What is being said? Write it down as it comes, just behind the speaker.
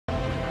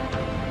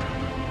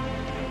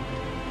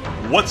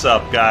What's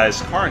up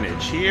guys,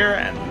 Carnage here,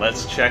 and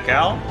let's check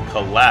out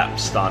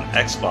Collapsed on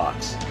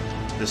Xbox.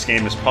 This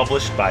game is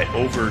published by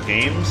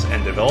OverGamez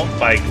and developed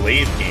by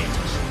Glaive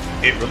Games.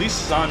 It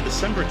releases on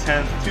December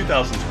 10th,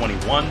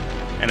 2021,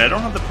 and I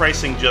don't have the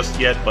pricing just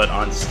yet, but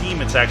on Steam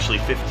it's actually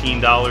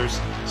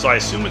 $15, so I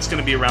assume it's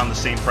going to be around the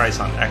same price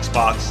on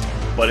Xbox,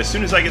 but as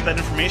soon as I get that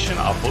information,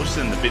 I'll post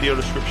it in the video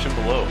description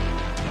below.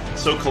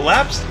 So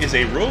Collapsed is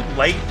a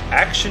roguelite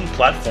action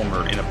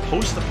platformer in a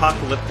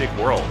post-apocalyptic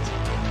world.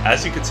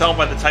 As you can tell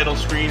by the title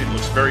screen, it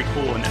looks very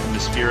cool and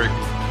atmospheric.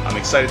 I'm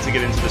excited to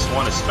get into this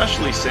one,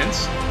 especially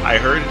since I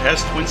heard it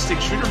has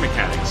twin-stick shooter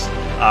mechanics.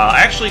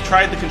 I actually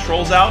tried the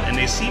controls out, and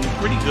they seem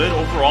pretty good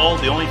overall.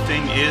 The only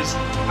thing is,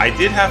 I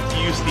did have to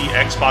use the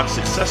Xbox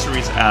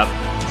Accessories app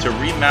to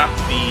remap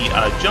the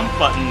jump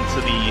button to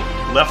the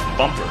left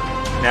bumper.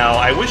 Now,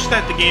 I wish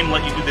that the game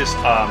let you do this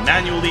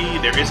manually.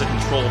 There is a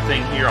control thing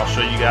here, I'll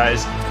show you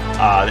guys,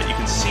 that you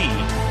can see.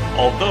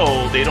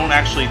 Although, they don't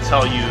actually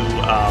tell you,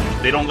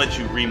 they don't let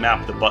you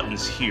remap the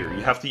buttons here.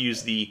 You have to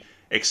use the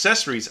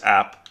Accessories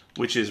app,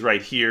 which is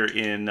right here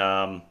in,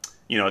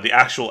 the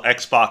actual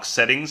Xbox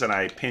settings, and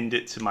I pinned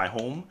it to my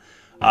home.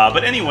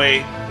 But anyway,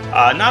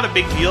 not a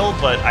big deal,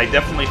 but I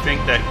definitely think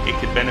that it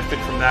could benefit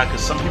from that,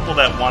 because some people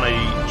that want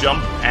to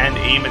jump and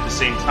aim at the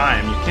same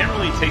time, you can't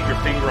really take your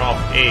finger off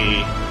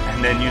A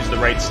and then use the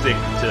right stick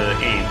to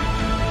aim.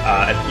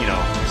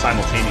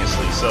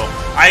 Simultaneously. So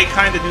I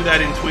kind of do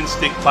that in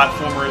twin-stick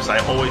platformers. I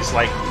always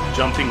like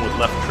jumping with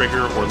left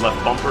trigger or left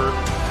bumper.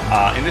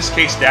 In this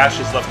case, dash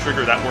is left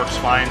trigger. That works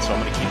fine, so I'm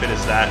going to keep it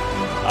as that.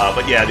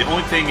 But yeah, the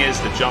only thing is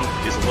the jump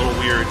is a little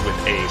weird with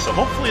A. So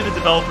hopefully the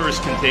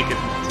developers can take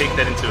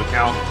that into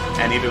account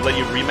and either let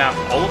you remap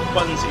all of the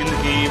buttons in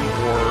the game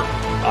or,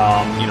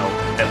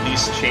 at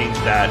least change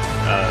that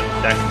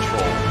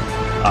control.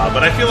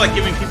 But I feel like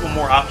giving people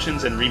more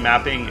options and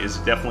remapping is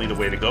definitely the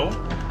way to go.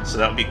 So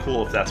that would be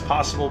cool if that's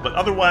possible. But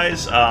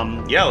otherwise,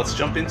 yeah, let's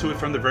jump into it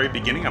from the very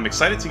beginning. I'm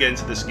excited to get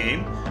into this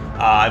game.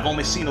 I've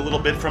only seen a little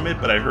bit from it,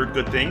 but I heard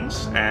good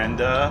things. And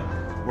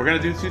we're going to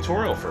do the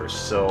tutorial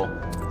first. So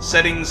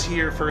settings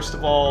here, first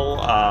of all.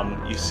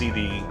 You see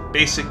the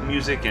basic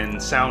music and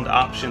sound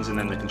options, and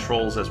then the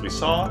controls as we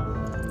saw.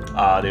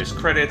 There's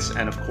credits,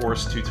 and of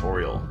course,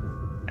 tutorial.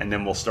 And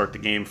then we'll start the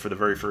game for the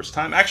very first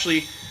time.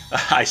 Actually,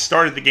 I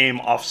started the game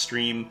off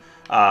stream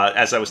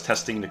as I was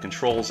testing the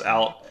controls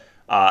out.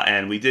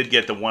 And we did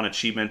get the one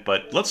achievement,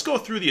 but let's go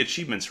through the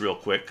achievements real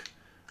quick,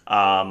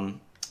 now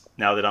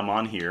that I'm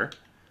on here.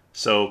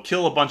 So,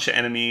 kill a bunch of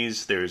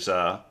enemies, there's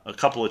a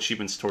couple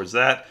achievements towards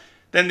that.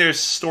 Then there's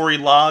story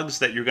logs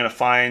that you're going to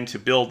find to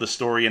build the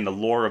story and the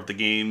lore of the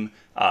game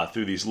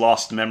through these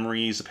lost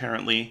memories,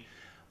 apparently.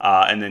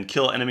 And then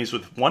kill enemies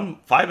with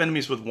 5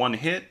 enemies with 1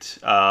 hit,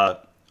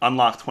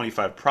 unlock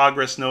 25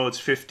 progress nodes,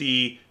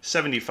 50,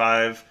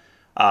 75...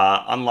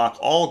 unlock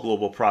all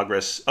global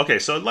progress. Okay,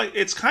 so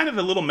it's kind of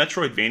a little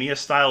Metroidvania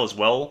style as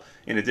well,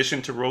 in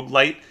addition to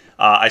roguelite.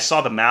 I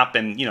saw the map,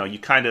 and you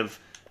kind of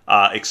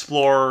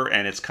explore,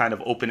 and it's kind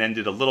of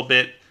open-ended a little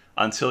bit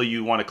until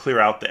you want to clear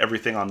out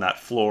everything on that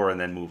floor and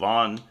then move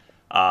on.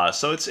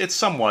 So it's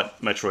somewhat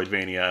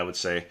Metroidvania, I would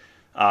say.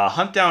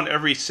 Hunt down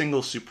every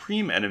single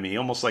supreme enemy,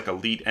 almost like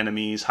elite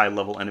enemies,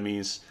 high-level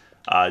enemies.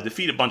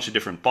 Defeat a bunch of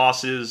different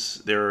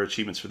bosses. There are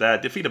achievements for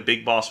that. Defeat a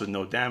big boss with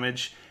no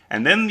damage.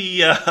 And then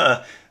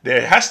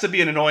there has to be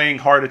an annoying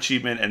hard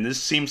achievement, and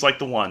this seems like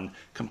the one.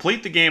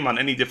 Complete the game on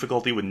any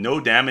difficulty with no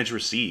damage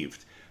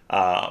received.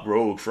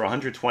 Rogue for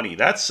 120.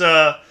 That's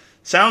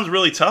sounds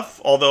really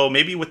tough, although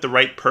maybe with the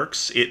right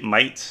perks, it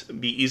might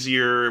be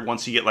easier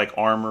once you get like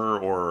armor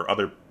or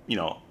other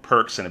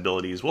perks and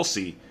abilities. We'll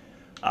see.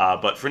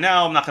 But for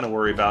now, I'm not going to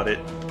worry about it.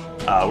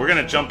 We're going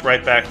to jump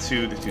right back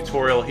to the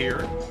tutorial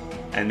here,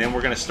 and then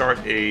we're going to start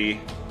a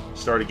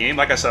game.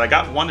 Like I said, I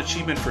got one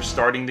achievement for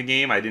starting the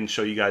game. I didn't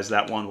show you guys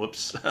that one.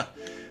 Whoops.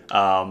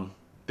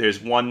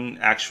 There's one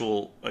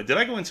actual... Did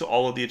I go into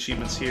all of the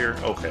achievements here?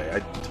 Okay, I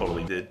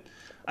totally did.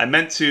 I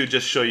meant to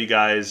just show you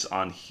guys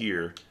on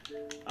here.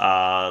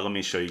 Let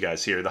me show you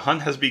guys here. The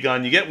hunt has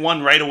begun. You get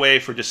one right away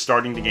for just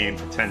starting the game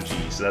for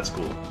 10G, so that's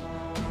cool.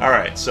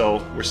 Alright,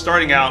 so we're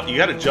starting out. You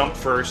gotta jump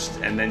first,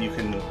 and then you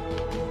can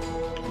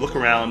look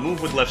around, move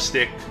with left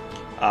stick.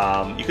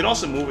 You can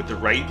also move with the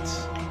right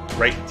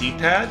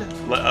D-pad?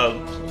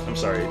 I'm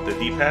sorry, the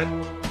D-pad?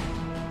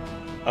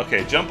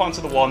 Okay, jump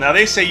onto the wall. Now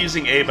they say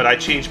using A, but I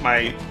changed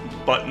my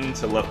button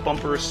to left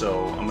bumper,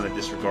 so I'm going to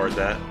disregard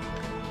that.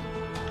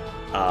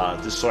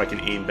 Just so I can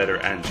aim better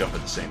and jump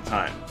at the same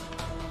time.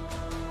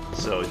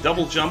 So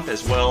double jump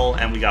as well,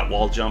 and we got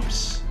wall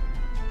jumps.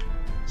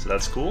 So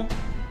that's cool.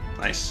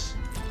 Nice.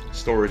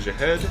 Storage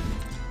ahead.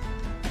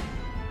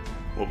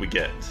 What we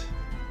get?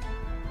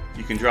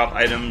 You can drop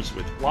items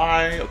with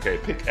Y. Okay,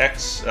 pick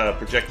X,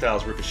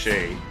 projectiles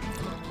ricochet.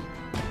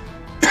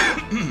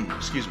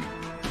 Excuse me.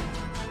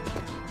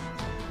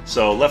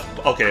 So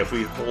left, okay, if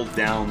we hold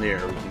down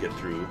there, we can get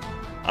through.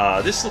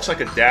 This looks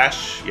like a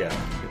dash. Yeah,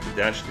 you have to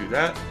dash through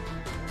that.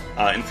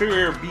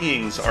 Inferior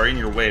beings are in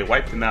your way.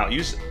 Wipe them out.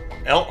 Use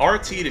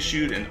RT to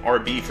shoot and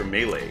RB for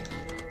melee.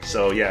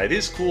 So yeah, it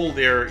is cool.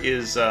 There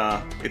is,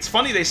 it's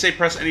funny they say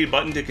press any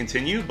button to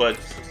continue, but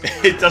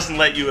it doesn't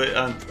let you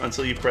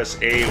until you press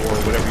A or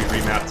whatever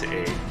you remap to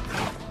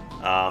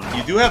A.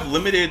 You do have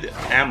limited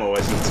ammo,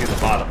 as you can see at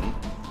the bottom,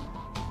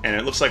 and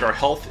it looks like our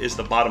health is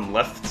the bottom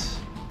left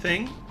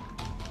thing.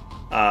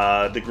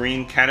 The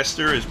green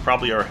canister is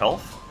probably our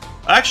health.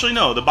 Actually,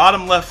 no, the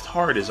bottom left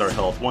heart is our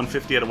health,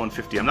 150 out of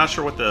 150. I'm not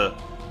sure what the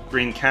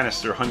green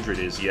canister 100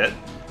 is yet.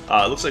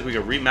 It looks like we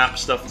can remap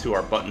stuff to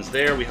our buttons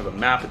there. We have a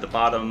map at the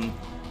bottom,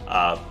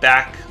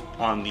 back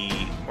on the,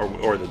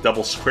 or the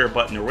double square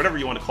button, or whatever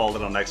you want to call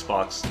it on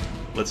Xbox.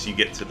 Lets you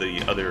get to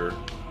the other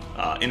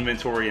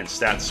inventory and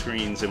stat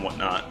screens and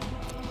whatnot.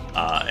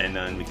 And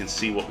then we can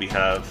see what we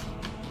have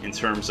in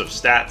terms of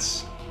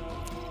stats.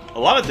 A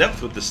lot of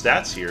depth with the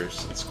stats here,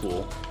 so that's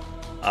cool.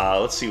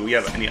 Let's see, we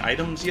have any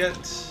items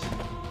yet?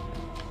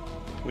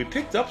 We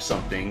picked up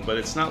something, but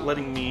it's not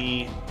letting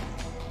me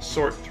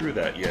sort through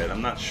that yet.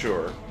 I'm not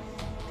sure.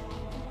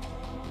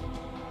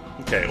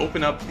 Okay,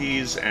 open up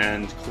these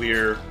and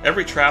clear.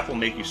 Every trap will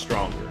make you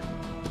stronger.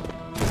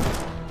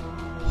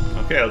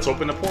 Okay, let's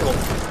open the portal.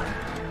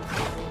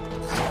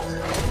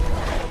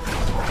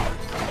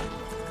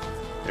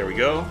 There we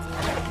go.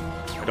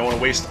 I don't want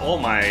to waste all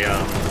my...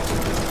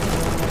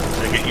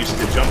 I get used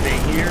to jumping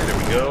here. There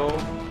we go.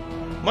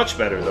 Much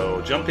better,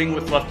 though. Jumping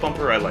with left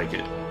bumper, I like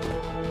it.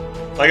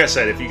 Like I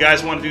said, if you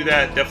guys want to do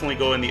that, definitely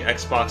go in the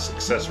Xbox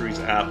Accessories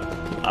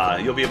app.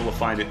 You'll be able to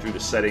find it through the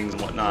settings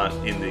and whatnot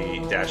in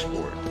the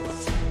dashboard.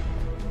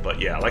 But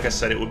yeah, like I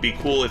said, it would be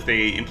cool if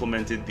they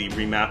implemented the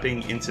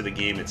remapping into the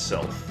game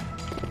itself.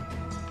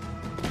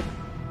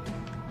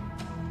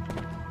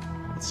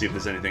 Let's see if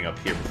there's anything up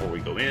here before we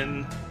go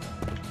in.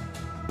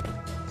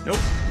 Nope.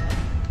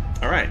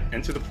 Alright,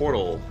 enter the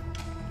portal.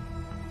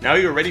 Now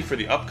you're ready for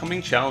the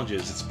upcoming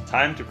challenges. It's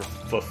time to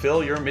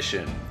fulfill your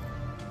mission.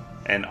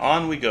 And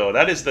on we go.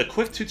 That is the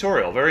quick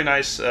tutorial. Very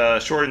nice,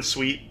 short and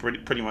sweet.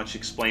 Pretty much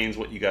explains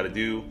what you got to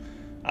do.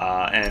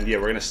 And yeah,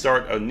 we're going to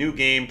start a new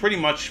game pretty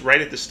much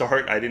right at the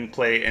start. I didn't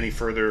play any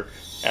further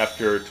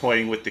after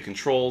toying with the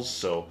controls,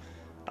 so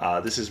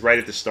this is right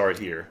at the start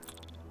here.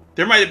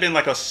 There might have been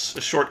like a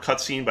short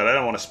cutscene, but I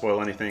don't want to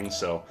spoil anything,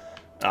 so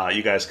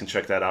you guys can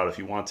check that out if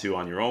you want to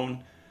on your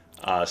own.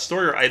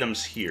 Store your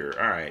items here.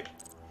 Alright.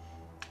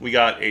 We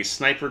got a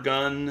sniper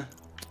gun.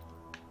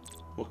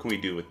 What can we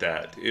do with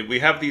that? We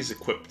have these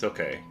equipped.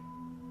 Okay.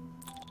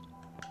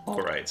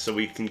 Alright, so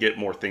we can get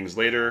more things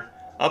later.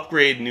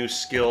 Upgrade new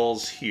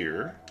skills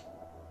here.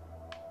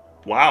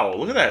 Wow,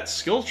 look at that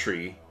skill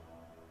tree.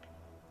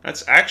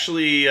 That's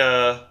actually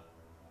a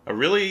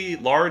really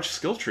large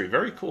skill tree.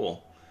 Very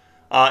cool.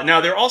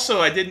 Now, there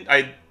also,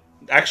 I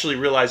actually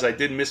realized I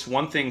did miss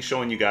one thing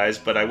showing you guys,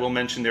 but I will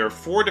mention there are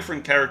 4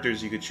 different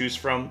characters you could choose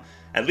from,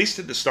 at least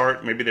at the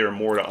start. Maybe there are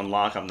more to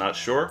unlock, I'm not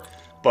sure.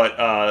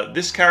 But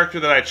this character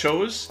that I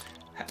chose,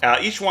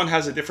 each one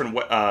has a different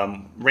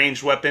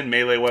ranged weapon,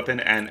 melee weapon,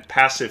 and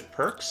passive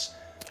perks.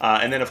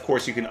 And then, of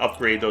course, you can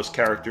upgrade those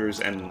characters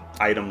and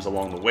items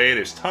along the way.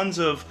 There's tons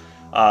of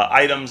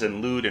items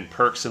and loot and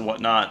perks and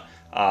whatnot.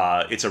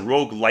 It's a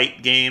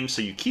roguelite game,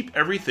 so you keep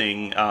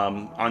everything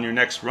on your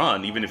next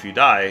run, even if you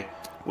die,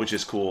 which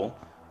is cool.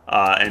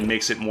 And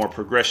makes it more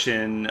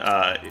progression,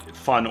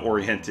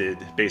 fun-oriented,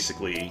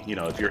 basically, you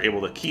know, if you're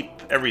able to keep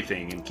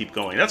everything and keep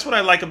going. That's what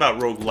I like about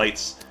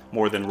roguelites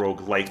more than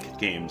roguelike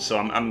games. So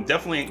I'm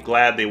definitely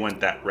glad they went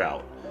that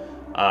route.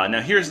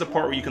 Now here's the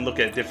part where you can look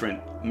at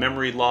different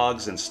memory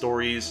logs and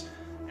stories,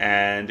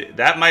 and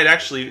that might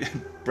actually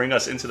bring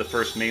us into the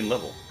first main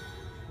level.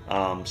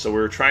 So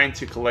we're trying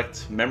to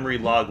collect memory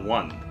log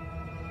 1.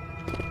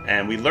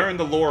 And we learn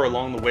the lore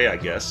along the way, I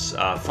guess.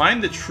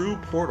 Find the true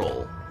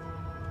portal.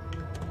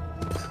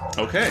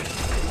 Okay.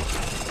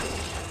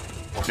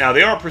 Now,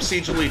 they are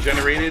procedurally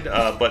generated,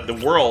 but the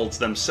worlds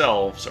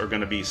themselves are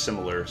going to be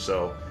similar,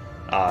 so,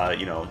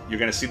 you know, you're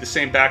going to see the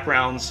same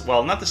backgrounds.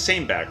 Well, not the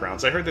same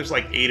backgrounds. I heard there's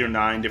like 8 or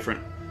 9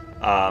 different,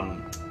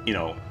 you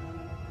know,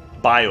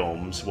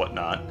 biomes,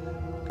 whatnot.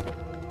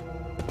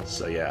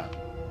 So, yeah.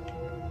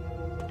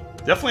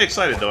 Definitely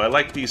excited, though. I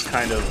like these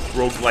kind of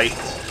roguelite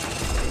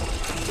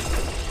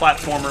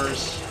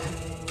platformers.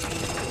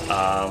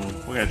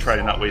 We're going to try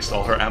to not waste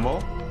all our ammo.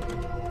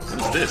 What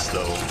is this,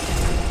 though?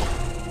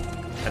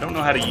 I don't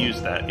know how to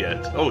use that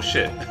yet. Oh,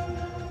 shit.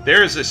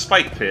 There's a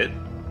spike pit.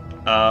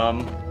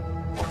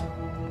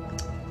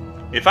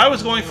 If I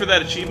was going for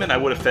that achievement, I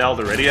would have failed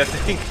already, I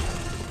think,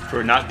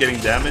 for not getting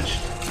damaged.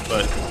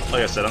 But,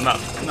 like I said, I'm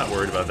not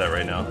worried about that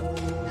right now.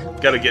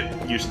 Gotta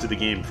get used to the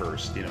game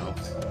first, you know,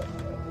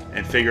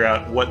 and figure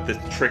out what the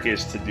trick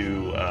is to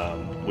do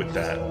with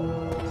that.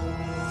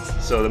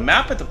 So the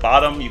map at the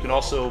bottom, you can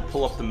also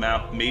pull up the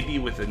map maybe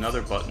with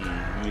another button.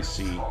 Let me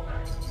see.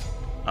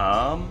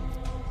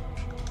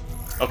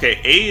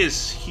 Okay, A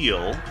is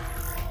heal.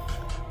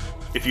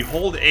 If you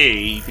hold A,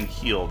 you can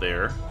heal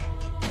there.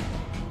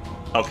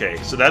 Okay,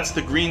 so that's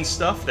the green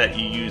stuff that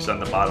you use on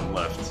the bottom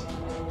left.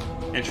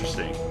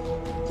 Interesting.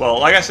 Well,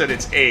 like I said,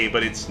 it's A,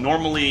 but it's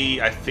normally,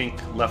 I think,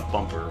 left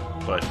bumper,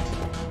 but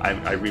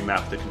I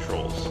remapped the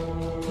controls.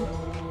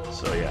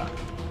 So, yeah.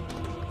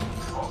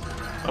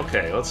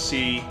 Okay, let's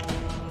see. You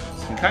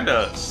can kind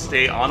of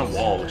stay on a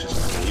wall, which is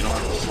cool. You don't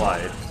have to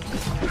slide.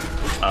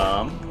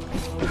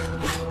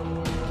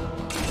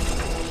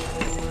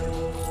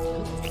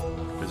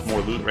 There's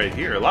more loot right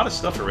here. A lot of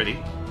stuff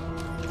already.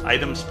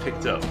 Items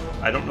picked up.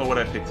 I don't know what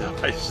I picked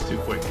up. I just too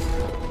quick.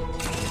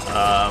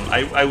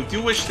 I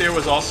do wish there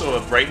was also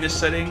a brightness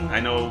setting. I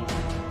know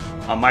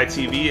on my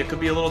TV it could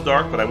be a little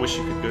dark, but I wish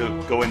you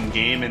could go in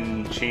game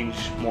and change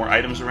more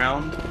items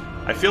around.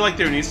 I feel like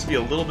there needs to be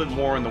a little bit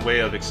more in the way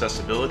of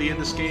accessibility in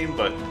this game,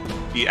 but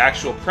the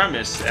actual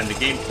premise and the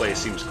gameplay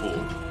seems cool.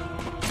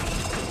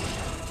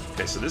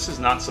 Okay, so this is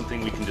not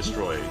something we can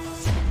destroy,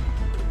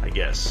 I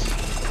guess.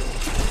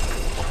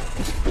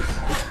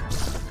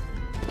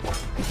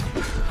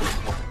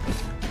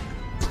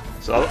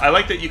 So I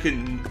like that you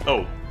can...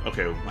 Oh,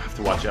 okay, I have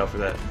to watch out for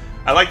that.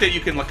 I like that you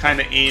can kind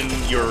of aim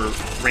your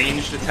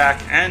ranged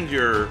attack and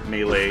your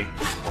melee.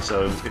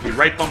 So if you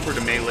right bumper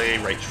to melee,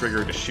 right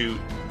trigger to shoot,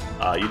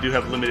 you do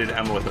have limited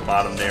ammo at the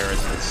bottom there,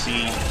 as you can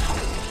see.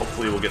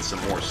 Hopefully we'll get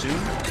some more soon.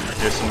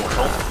 There's some more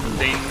health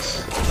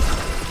things.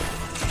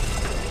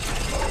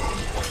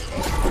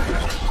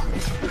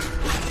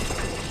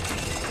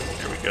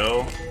 There we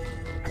go.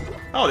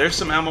 Oh, there's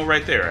some ammo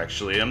right there,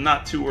 actually. I'm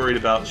not too worried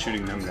about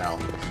shooting them now.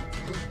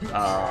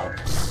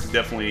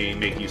 Definitely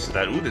make use of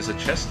that. Ooh, there's a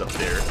chest up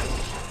there.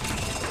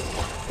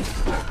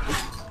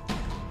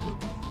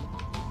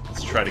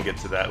 Let's try to get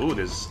to that. Ooh,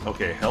 there's...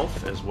 Okay,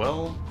 health as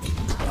well.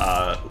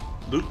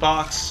 Loot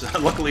box.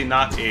 Luckily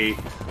not a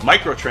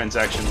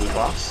microtransaction loot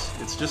box.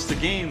 It's just a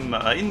game,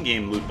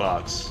 in-game loot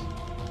box.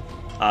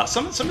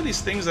 Some of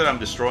these things that I'm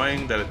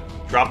destroying that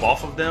drop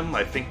off of them,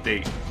 I think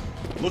they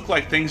look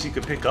like things you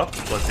could pick up,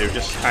 but they're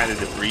just kind of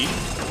debris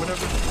or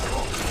whatever.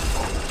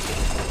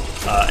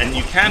 And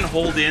you can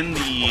hold in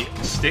the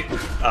stick,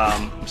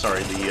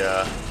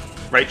 the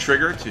right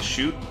trigger to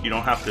shoot. You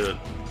don't have to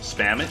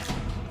spam it.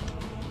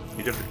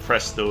 You have to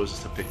press those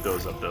to pick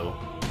those up, though.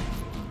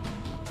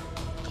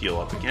 Heal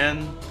up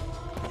again.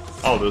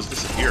 Oh, those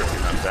disappear if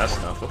you're not fast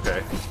enough.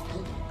 Okay.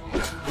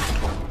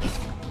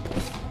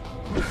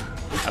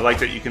 I like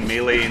that you can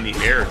melee in the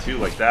air, too,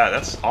 like that.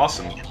 That's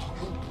awesome.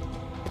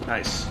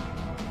 Nice.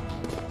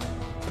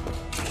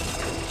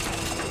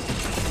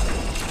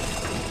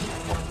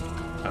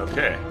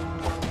 Okay.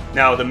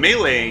 Now, the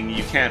meleeing,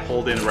 you can't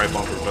hold in the right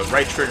bumper, but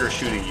right trigger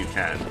shooting you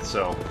can.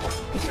 So,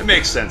 it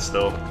makes sense,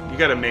 though. You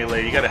gotta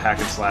melee, you gotta hack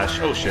and slash.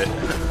 Oh, shit.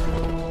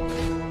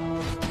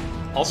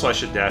 Also, I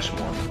should dash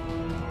more.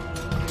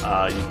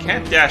 You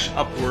can't dash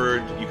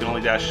upward. You can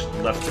only dash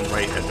left and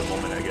right at the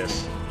moment, I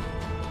guess.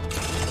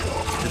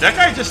 Did that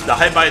guy just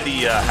die by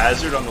the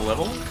hazard on the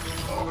level?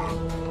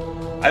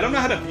 I don't know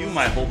how to view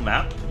my whole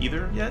map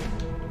either yet.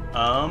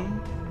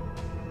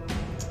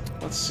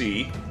 Let's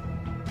see.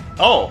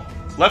 Oh,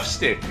 left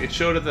stick. It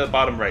showed at the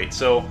bottom right.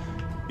 So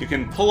you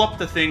can pull up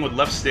the thing with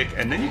left stick,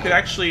 and then you could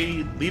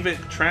actually leave it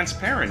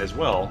transparent as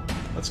well.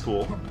 That's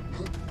cool.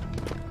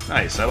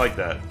 Nice, I like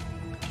that.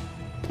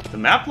 The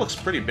map looks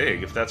pretty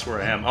big, if that's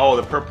where I am. Oh,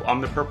 the purple. I'm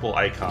the purple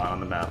icon on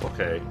the map.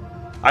 Okay.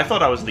 I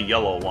thought I was the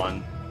yellow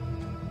one.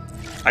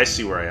 I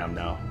see where I am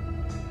now.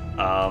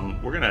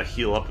 We're gonna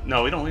heal up.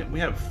 No, we don't. We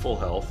have full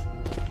health.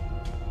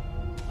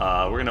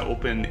 We're gonna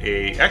open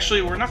a...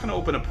 Actually, we're not gonna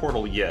open a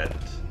portal yet.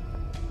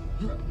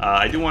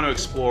 I do want to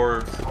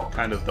explore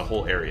kind of the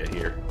whole area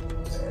here.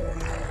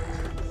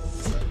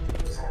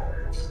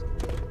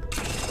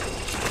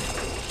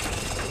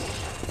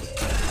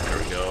 There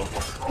we go.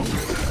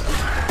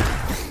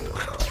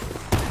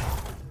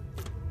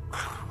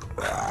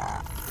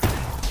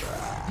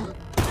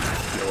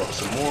 Heal up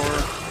some more.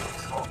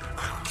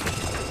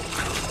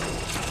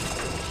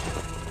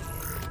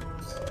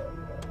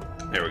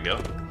 There we go.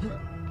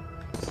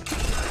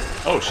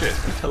 Oh shit,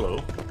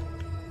 hello.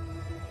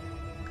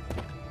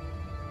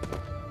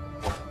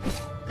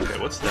 Okay,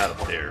 what's that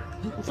up there?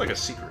 Looks like a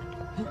secret.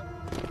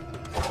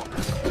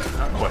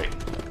 Not quite.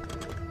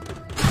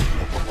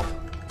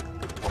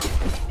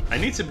 I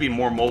need to be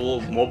more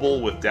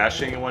mobile with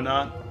dashing and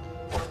whatnot.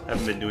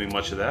 Haven't been doing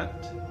much of that.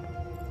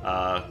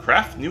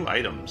 Craft new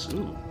items.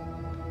 Ooh.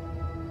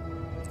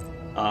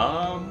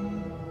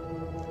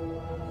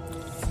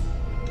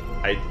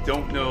 I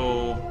don't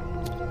know.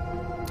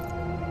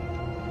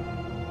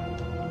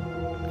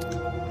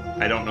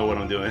 I don't know what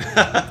I'm doing.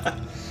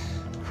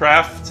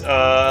 Craft,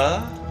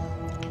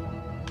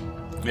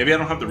 maybe I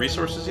don't have the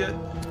resources yet?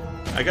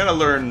 I gotta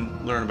learn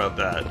about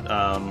that.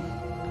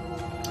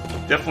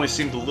 Definitely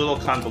seemed a little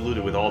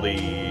convoluted with all the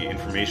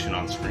information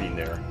on screen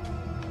there.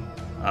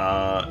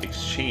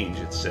 Exchange,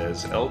 it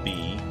says.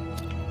 LB.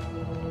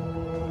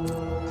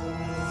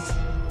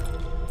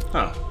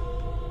 Huh.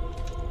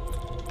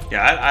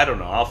 Yeah, I don't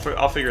know.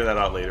 I'll figure that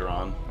out later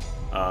on.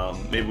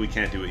 Maybe we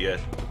can't do it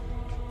yet.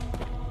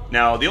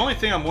 Now, the only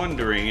thing I'm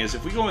wondering is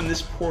if we go in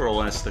this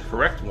portal and it's the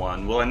correct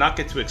one, will I not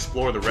get to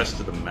explore the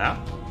rest of the map?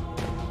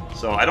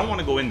 So I don't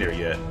want to go in there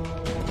yet.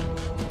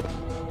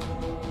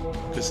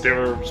 Because there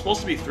are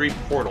supposed to be 3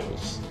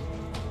 portals.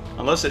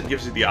 Unless it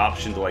gives you the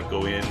option to like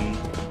go in,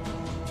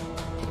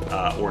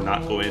 or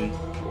not go in,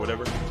 or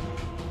whatever.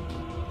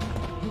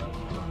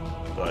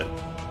 but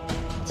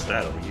what's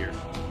that over here?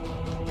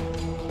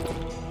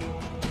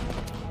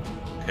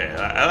 Okay,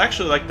 I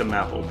actually like the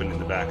map open in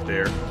the back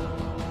there.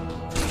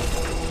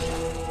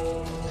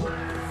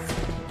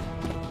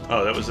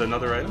 Oh, that was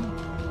another item?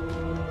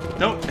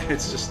 Nope,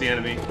 it's just the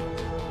enemy.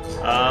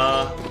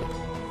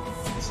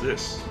 What's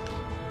this?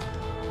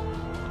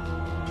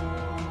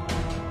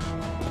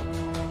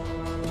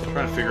 I'm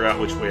trying to figure out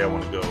which way I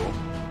want to go.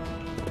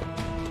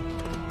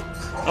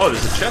 Oh,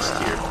 there's a chest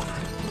here.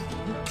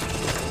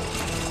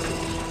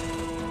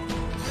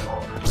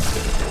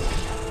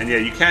 And yeah,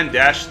 you can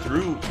dash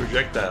through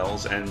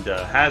projectiles and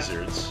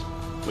hazards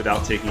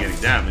without taking any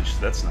damage.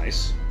 That's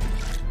nice.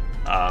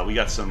 We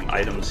got some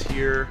items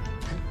here.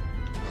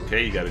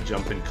 Okay, you gotta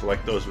jump and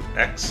collect those with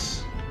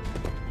X.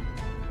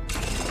 I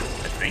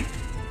think.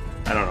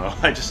 I don't know.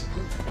 I just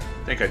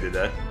think I did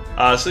that.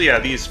 So yeah,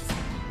 these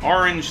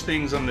orange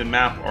things on the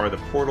map are the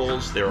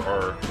portals. There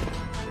are,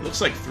 it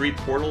looks like 3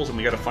 portals, and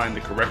we gotta find the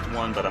correct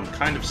one, but I'm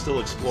kind of still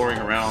exploring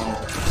around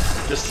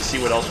just to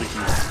see what else we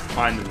can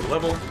find in the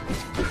level.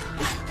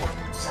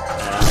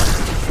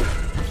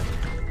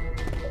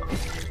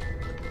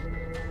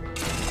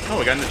 Oh,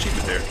 I got an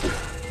achievement there.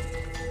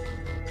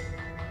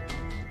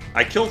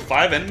 I killed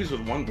 5 enemies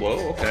with 1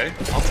 blow? Okay,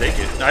 I'll take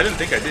it. I didn't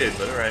think I did,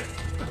 but alright.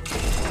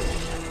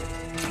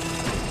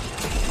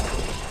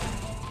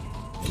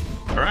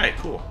 Alright,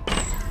 cool.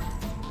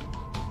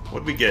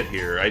 What do we get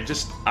here?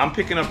 I'm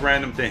picking up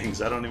random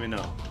things, I don't even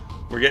know.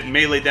 We're getting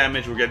melee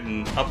damage, we're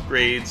getting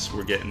upgrades,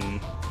 we're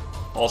getting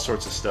all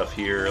sorts of stuff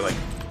here. Like,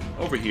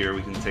 over here,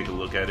 we can take a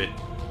look at it.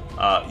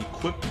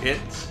 Equip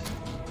it.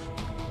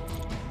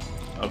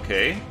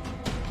 Okay.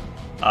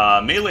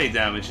 Melee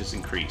damage is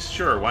increased.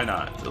 Sure, why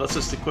not? Let's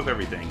just equip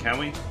everything, can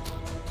we?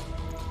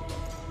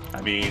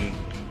 I mean,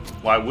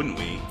 why wouldn't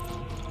we?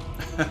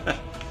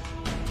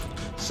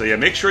 So yeah,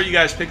 make sure you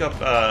guys pick up,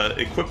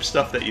 equip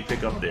stuff that you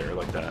pick up there,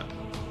 like that.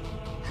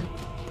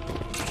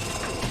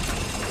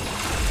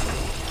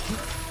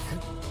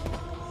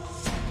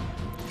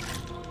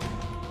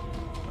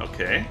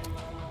 Okay.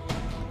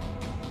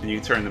 And you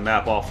can turn the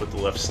map off with the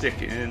left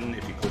stick in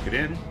if you click it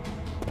in.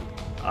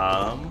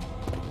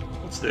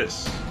 What's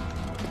this?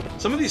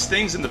 Some of these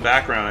things in the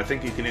background I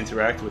think you can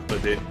interact with,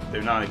 but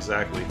they're not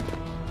exactly.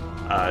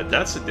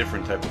 That's a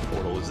different type of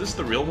portal. Is this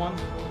the real one?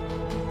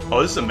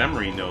 Oh, this is a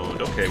memory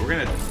node. Okay, we're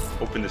gonna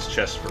open this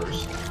chest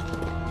first.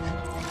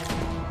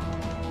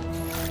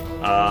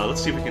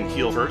 Let's see if we can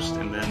heal first,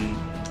 and then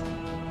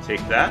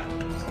take that.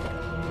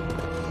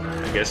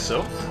 I guess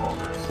so. I'm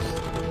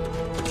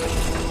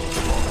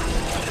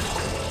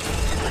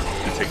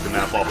gonna take the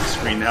map off the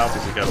screen now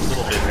because it got a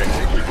little bit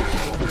hectic.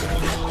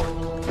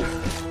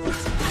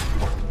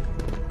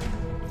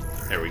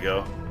 There we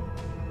go.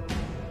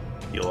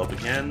 Heal up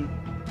again.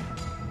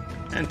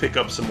 And pick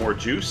up some more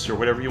juice, or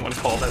whatever you want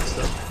to call that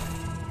stuff.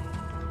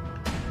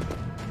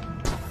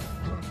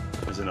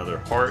 There's another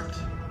heart.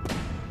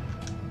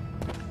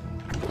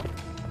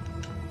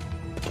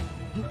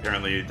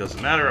 Apparently it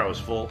doesn't matter, I was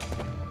full.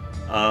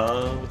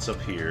 What's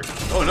up here?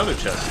 Oh, another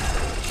chest.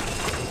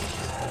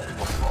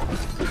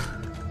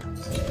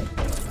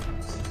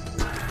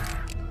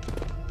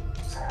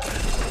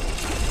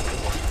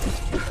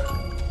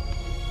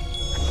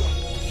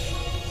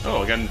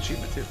 Oh, I got an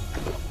achievement too.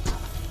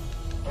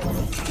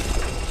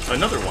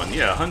 Another one,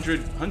 yeah,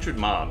 100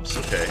 mobs,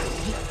 okay.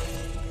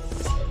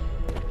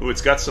 Ooh,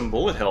 it's got some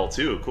bullet hell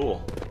too,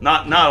 cool.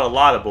 Not a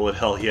lot of bullet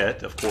hell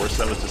yet, of course,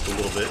 that was just a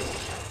little bit.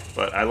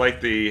 But I like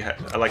the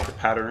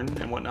pattern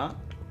and whatnot.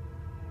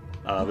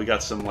 We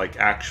got some like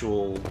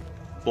actual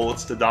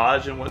bullets to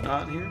dodge and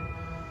whatnot here.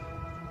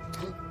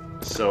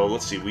 So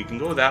let's see, we can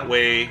go that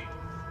way.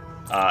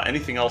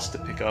 Anything else to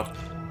pick up?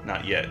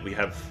 Not yet. We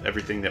have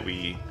everything that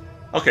we...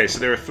 Okay, so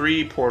there are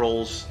 3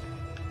 portals.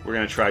 We're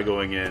gonna try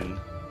going in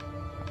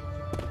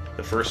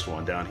the first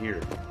one down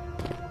here.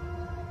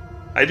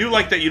 I do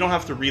like that you don't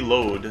have to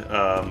reload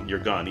your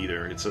gun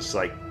either. It's just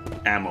like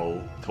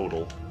ammo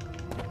total.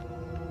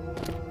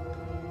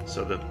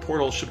 So the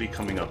portal should be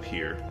coming up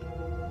here.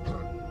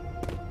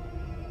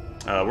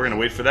 We're gonna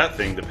wait for that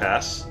thing to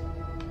pass.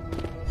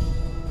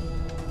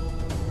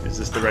 Is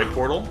this the right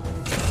portal?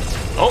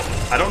 Oh,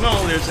 I don't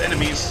know. There's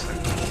enemies.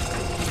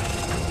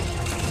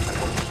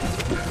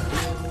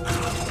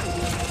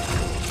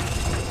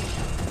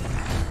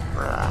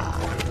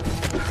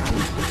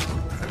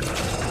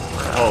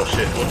 Oh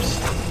shit, whoops.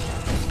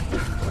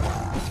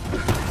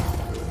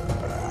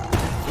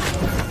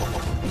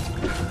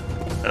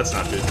 That's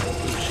not good.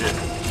 Oh shit.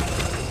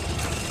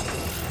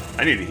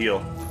 I need to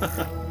heal.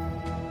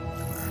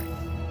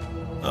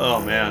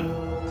 Oh man.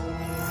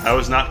 I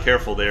was not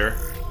careful there.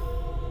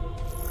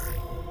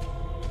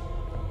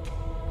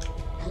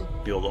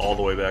 Healed all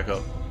the way back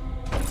up.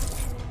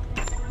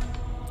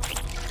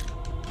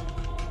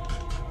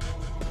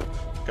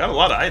 Got a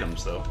lot of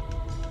items though.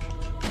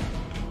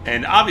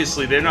 And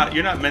obviously you're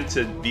not meant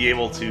to be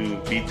able to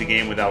beat the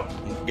game without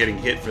getting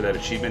hit for that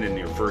achievement in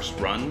your first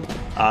run.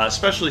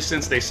 Especially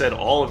since they said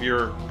all of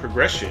your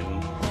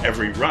progression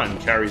every run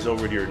carries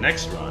over to your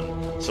next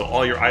run. So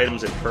all your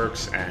items and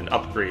perks and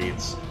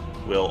upgrades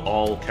will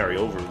all carry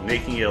over,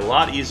 making it a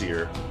lot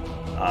easier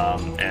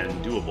and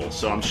doable.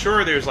 So I'm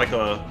sure there's like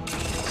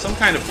some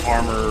kind of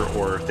armor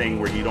or thing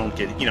where you don't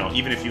get, you know,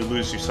 even if you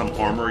lose some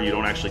armor, you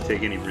don't actually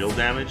take any real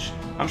damage.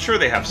 I'm sure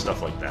they have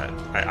stuff like that.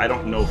 I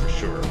don't know for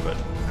sure, but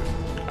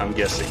I'm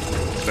guessing,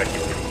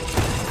 speculating.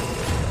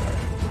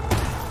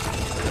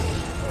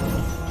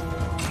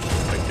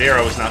 Like there,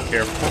 I was not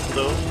careful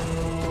though.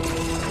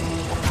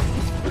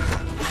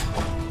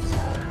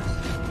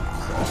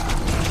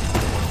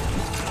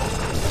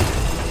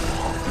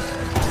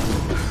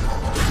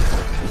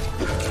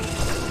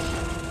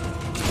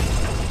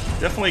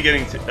 Definitely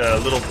getting a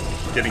little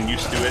getting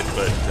used to it,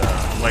 but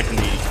I'm liking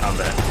the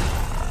combat.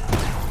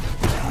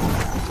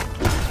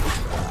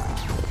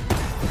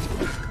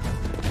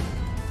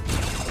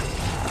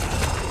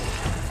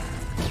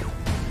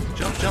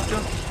 Jump, jump,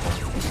 jump.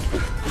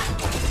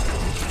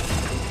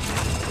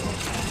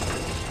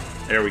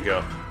 There we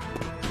go.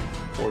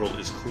 Portal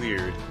is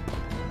cleared.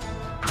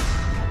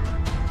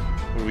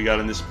 What do we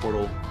got in this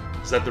portal?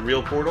 Is that the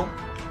real portal?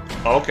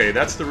 Oh, okay,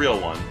 that's the real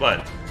one,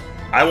 but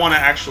I want to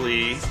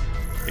actually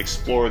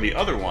explore the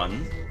other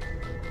one.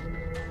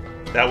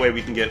 That way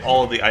we can get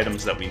all of the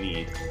items that we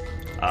need.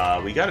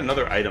 We got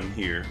another item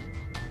here.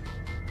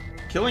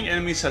 Killing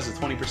enemies has a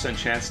 20%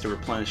 chance to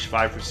replenish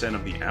 5%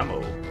 of the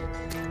ammo.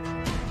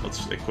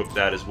 Let's equip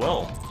that as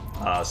well,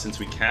 since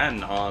we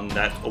can on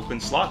that open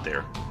slot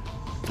there.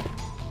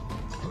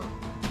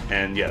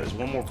 And yeah, there's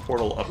one more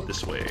portal up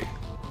this way.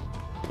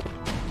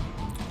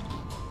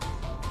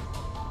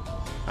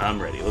 I'm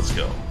ready, let's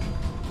go.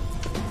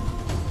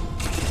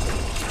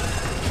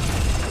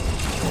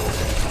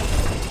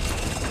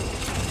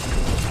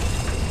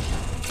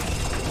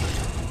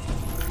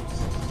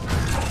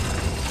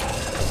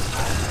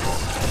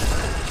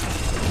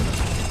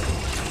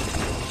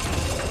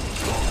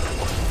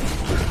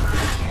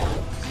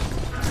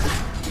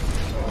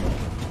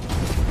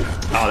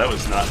 Oh, that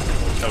was not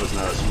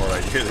a smart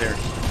idea there,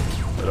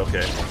 but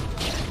okay.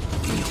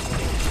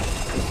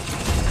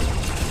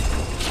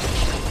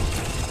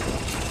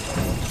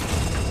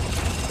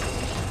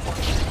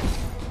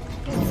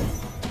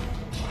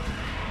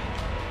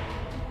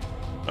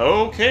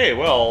 Okay,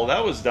 well,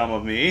 that was dumb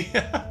of me.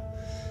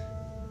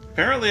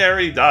 Apparently I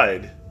already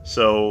died,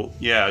 so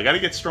yeah, I gotta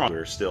get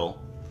stronger still.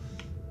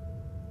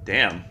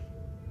 Damn.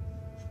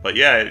 But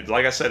yeah,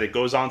 like I said, it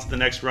goes on to the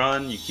next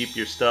run, you keep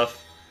your stuff.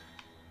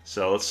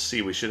 So let's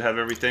see, we should have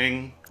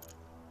everything.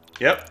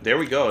 Yep, there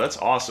we go. That's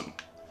awesome.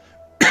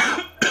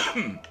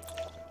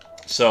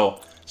 So,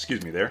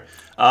 excuse me there.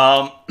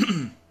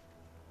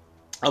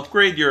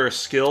 Upgrade your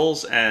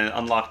skills and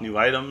unlock new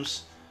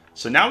items.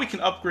 So now we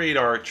can upgrade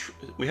our...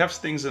 we have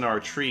things in our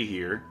tree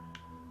here.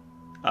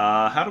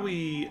 How do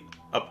we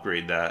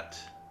upgrade that?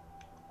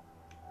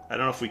 I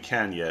don't know if we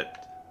can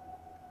yet.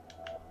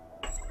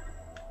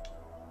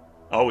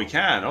 Oh, we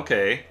can.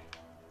 Okay.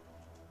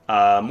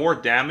 More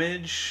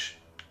damage...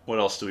 What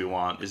else do we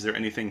want? Is there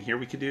anything here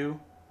we could do?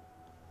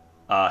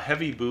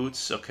 Heavy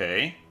boots,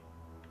 okay.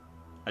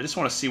 I just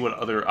want to see what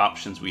other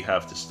options we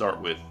have to start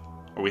with.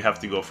 Or we have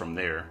to go from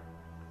there.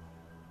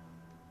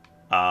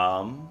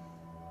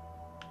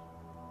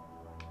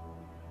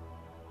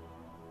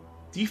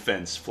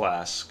 Defense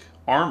flask.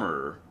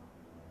 Armor.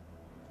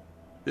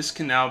 This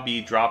can now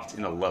be dropped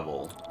in a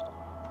level.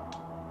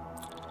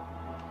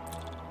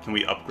 Can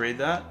we upgrade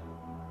that?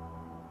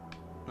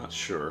 Not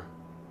sure.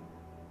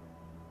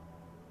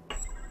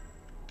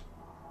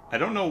 I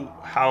don't know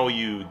how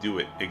you do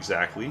it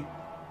exactly.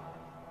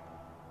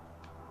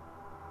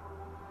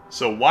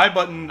 So Y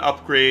button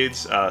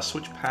upgrades,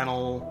 switch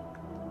panel.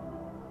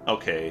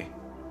 Okay.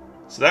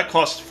 So that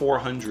costs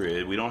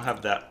 400. We don't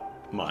have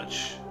that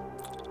much.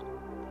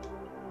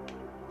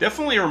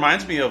 Definitely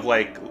reminds me of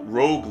like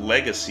Rogue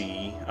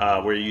Legacy,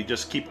 where you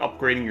just keep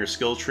upgrading your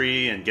skill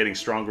tree and getting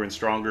stronger and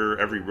stronger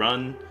every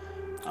run.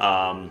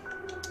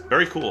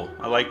 Very cool.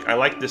 I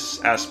like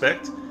this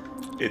aspect.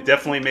 It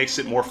definitely makes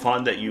it more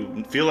fun that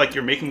you feel like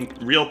you're making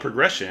real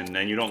progression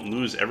and you don't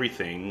lose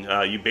everything.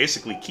 You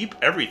basically keep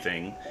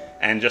everything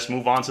and just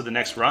move on to the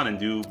next run and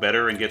do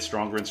better and get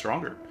stronger and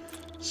stronger.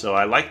 So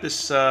I like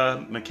this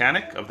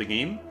mechanic of the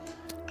game,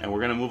 and we're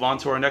going to move on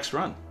to our next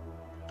run.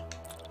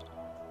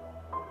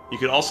 You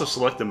could also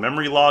select the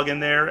memory log in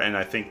there and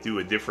I think do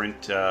a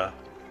different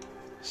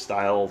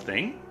style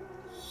thing.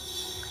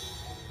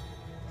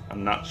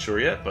 I'm not sure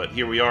yet, but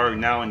here we are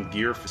now in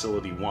Gear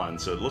Facility 1,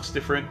 so it looks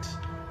different.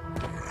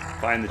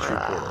 Find the true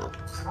portal.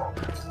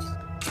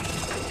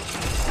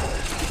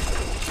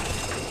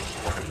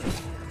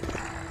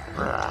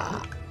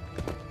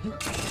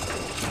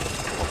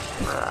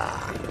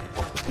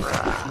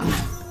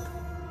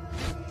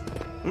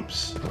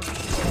 Oops.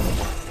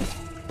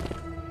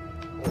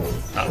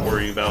 Not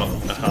worrying about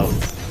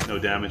no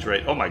damage,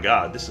 right? Oh my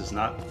god, this is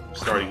not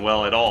starting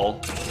well at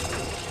all.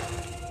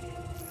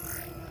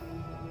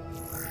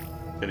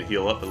 Gonna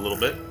heal up a little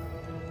bit.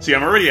 See,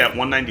 I'm already at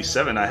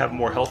 197. I have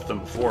more health than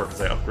before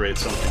because I upgraded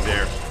something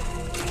there.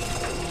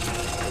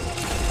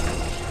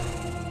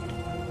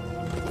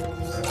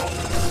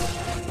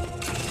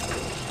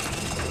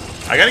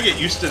 I gotta get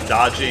used to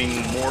dodging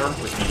more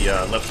with the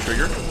left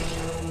trigger.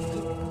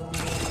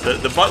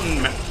 The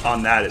button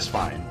on that is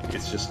fine.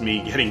 It's just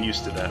me getting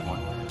used to that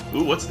one.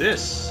 Ooh, what's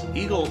this?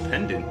 Eagle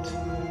pendant.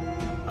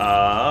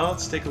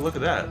 Let's take a look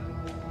at that.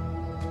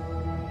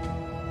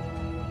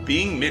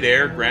 Being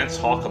mid-air grants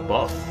Hawk a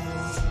buff.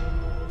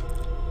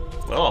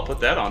 Well, I'll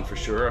put that on for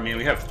sure. I mean,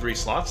 we have 3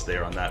 slots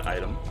there on that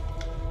item.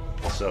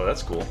 So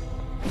that's cool.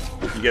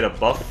 You get a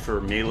buff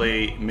for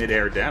melee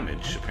mid-air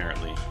damage,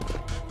 apparently.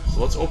 So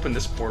let's open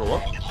this portal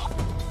up.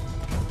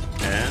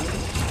 And...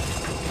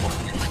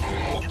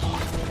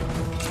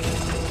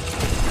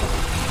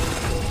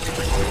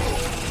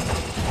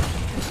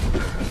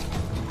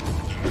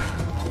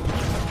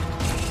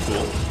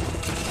 cool.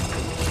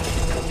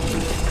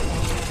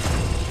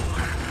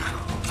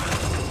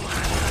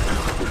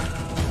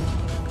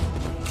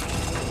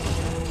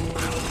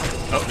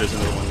 Oh, there's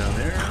another one down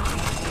there.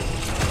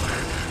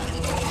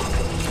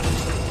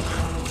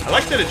 I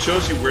like that it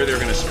shows you where they're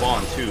going to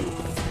spawn, too.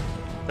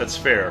 That's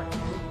fair.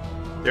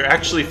 They're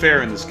actually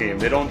fair in this game.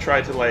 They don't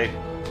try to, like,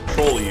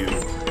 troll you.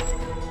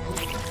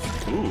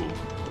 Ooh,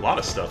 a lot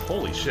of stuff.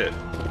 Holy shit.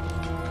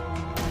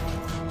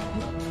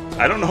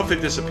 I don't know if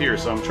it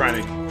disappears, so I'm trying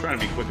to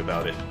be quick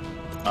about it.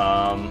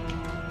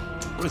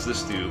 What does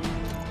this do?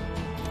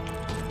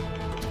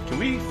 Can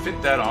we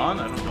fit that on?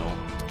 I don't know.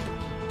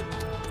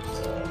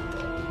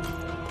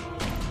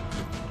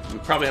 We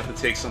probably have to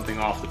take something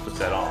off to put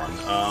that on.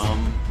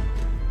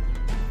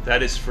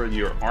 That is for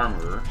your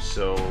armor,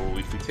 so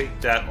if we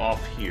take that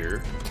off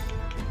here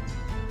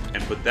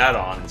and put that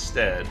on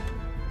instead,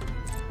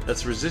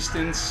 that's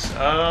resistance.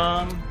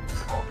 Nah,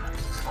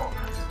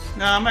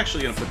 I'm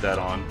actually gonna put that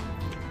on.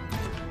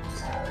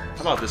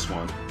 How about this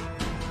one?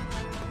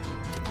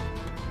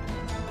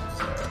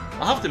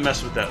 I'll have to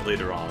mess with that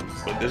later on,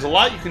 but there's a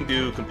lot you can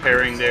do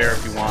comparing there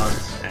if you want.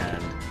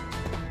 And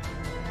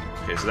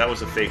okay, so that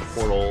was a fake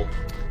portal.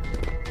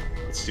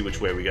 Let's see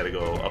which way we gotta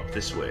go. Up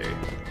this way.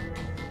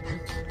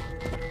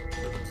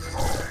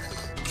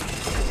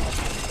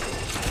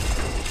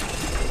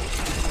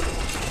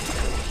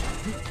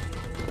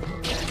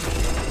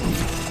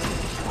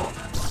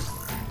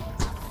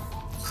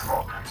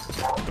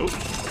 Oh,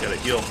 gotta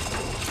heal.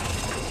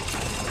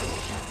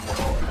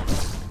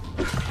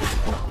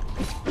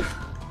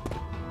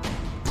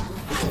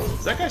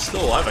 Is that guy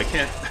still alive? I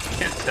can't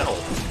tell.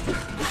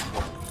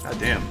 God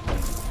damn.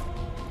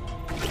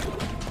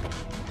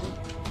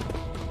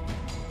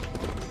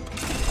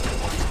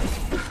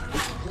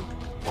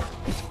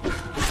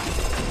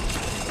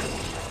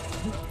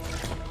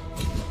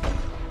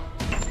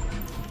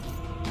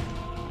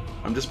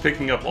 I'm just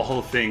picking up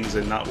all the things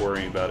and not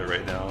worrying about it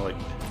right now. Like,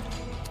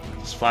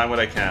 just find what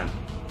I can.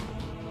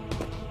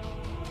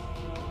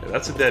 Yeah,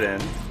 that's a dead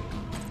end.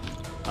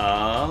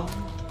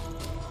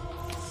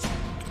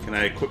 Can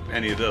I equip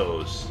any of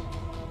those?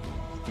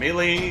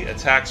 Melee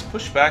attacks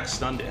push back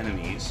stunned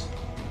enemies.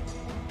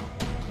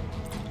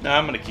 Nah,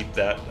 I'm gonna keep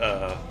that,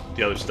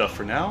 the other stuff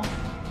for now.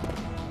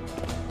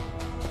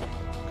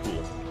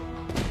 Cool.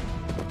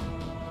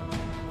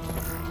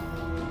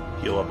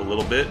 Heal up a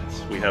little bit.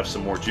 We have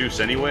some more juice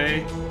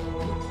anyway.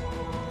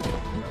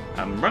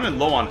 I'm running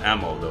low on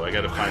ammo, though. I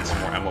gotta find some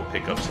more ammo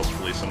pickups,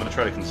 hopefully, so I'm gonna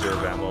try to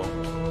conserve ammo.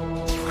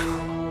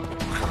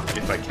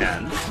 If I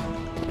can.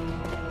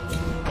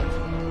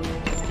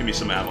 Give me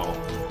some ammo.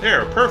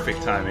 There,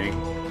 perfect timing.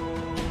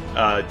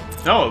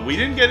 No, we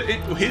didn't get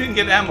it. We didn't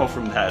get ammo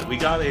from that. We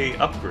got a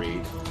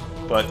upgrade,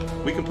 but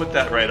we can put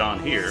that right on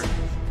here.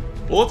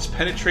 Bullets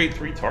penetrate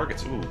 3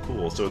 targets. Ooh,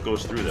 cool. So it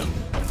goes through them.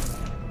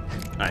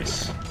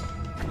 Nice.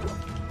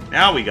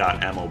 Now we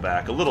got ammo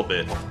back a little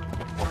bit.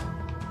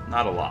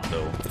 Not a lot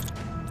though.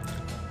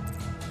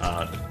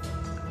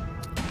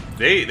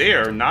 They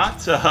are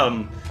not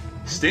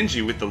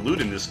stingy with the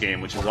loot in this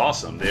game, which is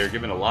awesome. They are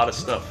giving a lot of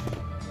stuff.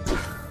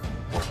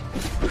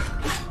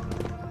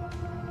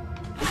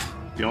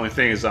 The only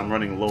thing is I'm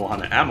running low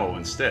on ammo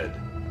instead.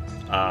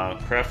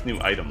 Craft new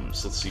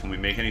items. Let's see, can we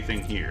make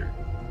anything here?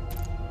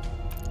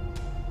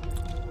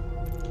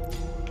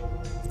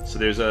 So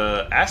there's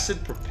a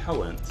acid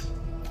propellant.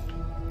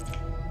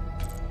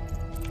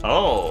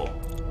 Oh,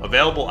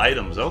 available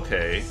items,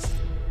 okay.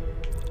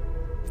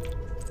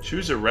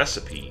 Choose a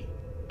recipe.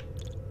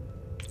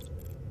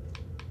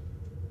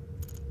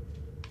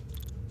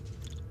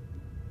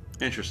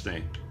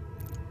 Interesting.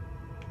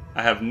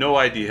 I have no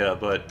idea,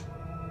 but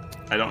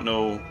I don't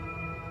know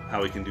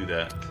how we can do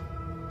that.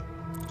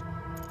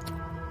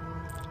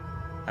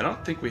 I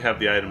don't think we have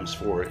the items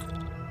for it.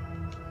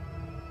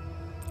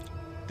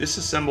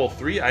 Disassemble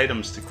 3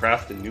 items to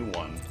craft a new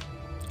one.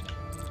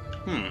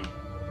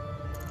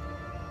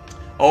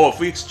 Oh, if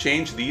we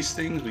exchange these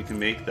things, we can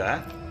make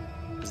that?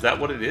 Is that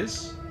what it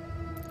is?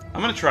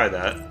 I'm gonna try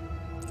that.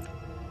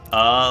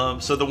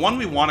 So the one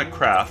we want to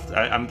craft,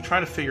 I'm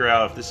trying to figure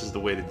out if this is the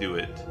way to do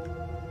it.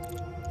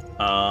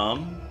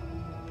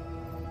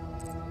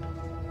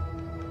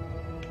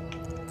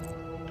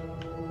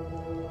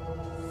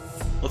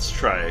 Let's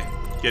try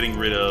getting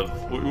rid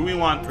of... We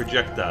want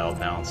projectile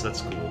bounce,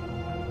 that's cool.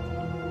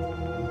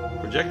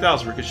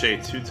 Projectiles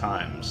ricochet 2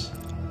 times.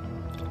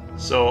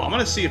 So I'm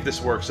gonna see if this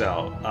works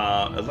out.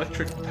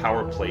 Electric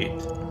power plate.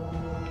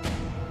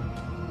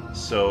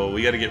 So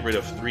we got to get rid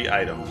of 3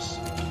 items,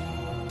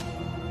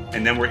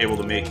 and then we're able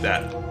to make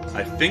that.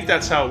 I think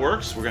that's how it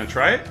works. We're gonna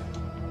try it.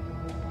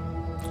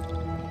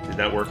 Did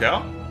that work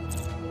out?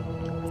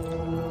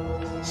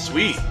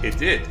 Sweet, it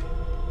did.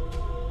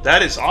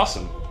 That is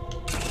awesome.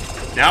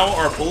 Now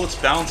our bullets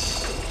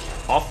bounce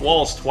off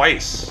walls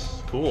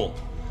twice. Cool.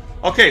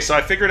 Okay, so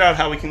I figured out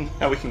how we can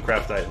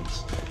craft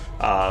items.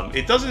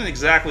 It doesn't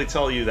exactly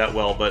tell you that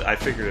well, but I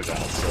figured it out,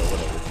 so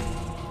whatever.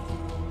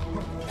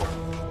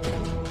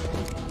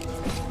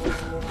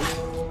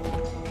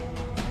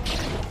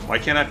 Why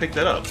can't I pick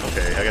that up?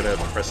 Okay, I gotta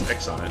press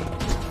X on it.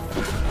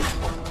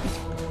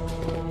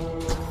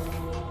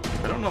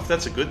 I don't know if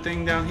that's a good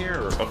thing down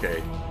here, or...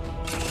 Okay.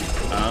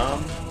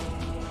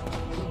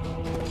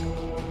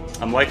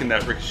 I'm liking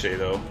that ricochet,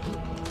 though.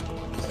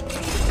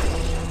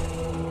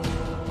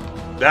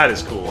 That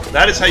is cool.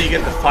 That is how you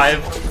get the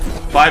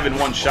 5 in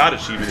 1 shot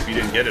achievement if you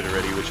didn't get it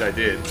already, which I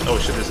did. Oh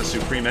shit, there's a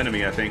supreme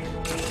enemy, I think.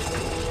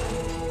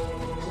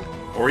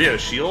 Or yeah, a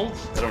shield?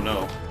 I don't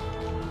know.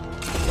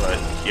 But,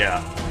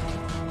 yeah.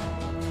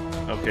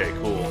 Okay,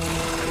 cool.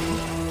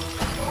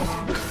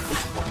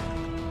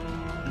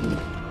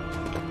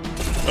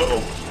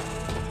 Uh-oh.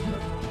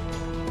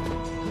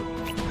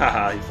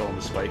 Haha, he fell on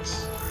the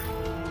spikes.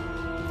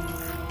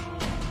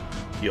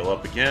 Heal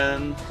up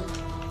again.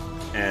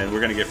 And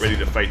we're gonna get ready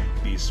to fight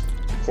these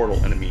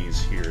portal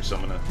enemies here. So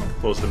I'm gonna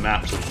close the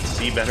map so we can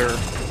see better.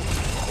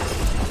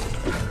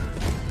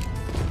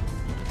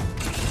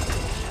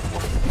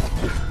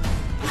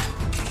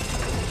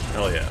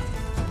 Hell yeah.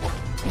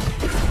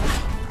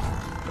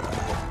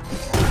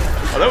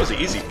 Oh, that was an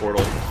easy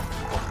portal.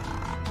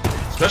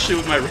 Especially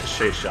with my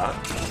ricochet shot.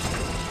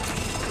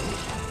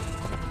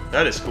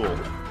 That is cool.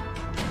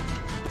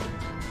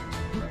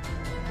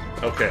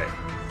 Okay.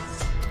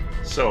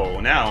 So,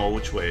 now,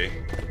 which way?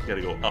 We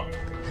gotta go up.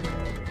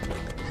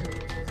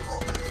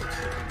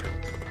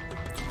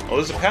 Oh,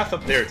 there's a path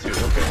up there, too.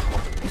 Okay.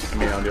 I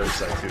mean, on the other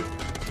side, too.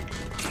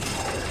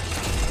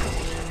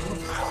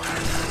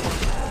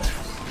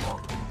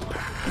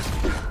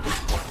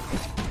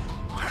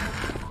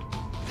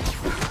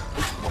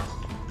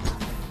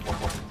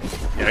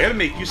 Yeah, I gotta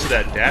make use of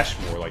that dash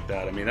more like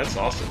that. I mean, that's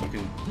awesome. You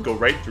can go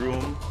right through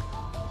them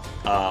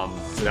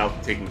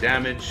without taking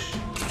damage.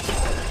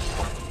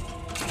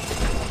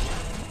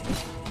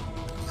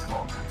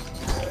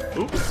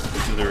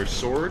 Oops, another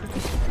sword.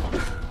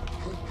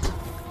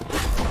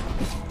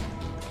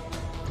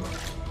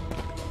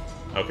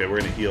 Okay, we're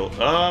gonna heal.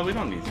 We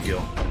don't need to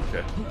heal.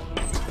 Okay.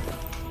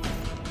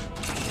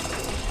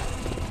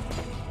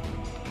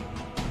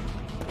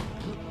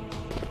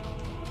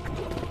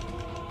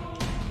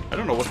 I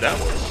don't know what that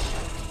was.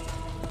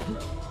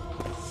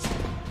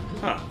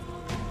 Huh.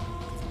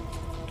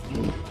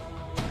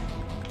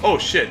 Oh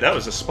shit, that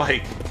was a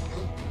spike.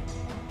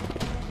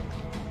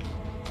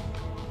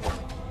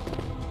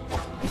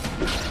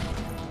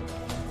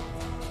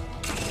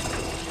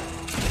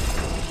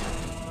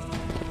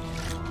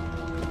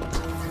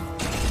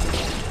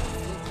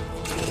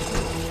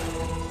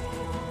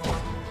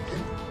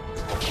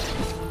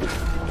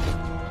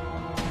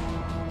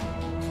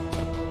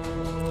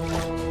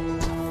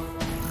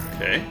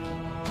 Okay.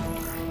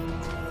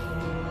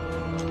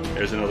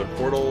 There's another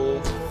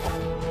portal.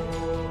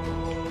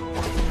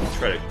 Let's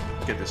try to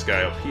get this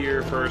guy up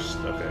here first.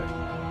 Okay.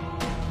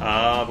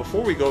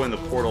 Before we go in the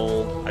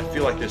portal, I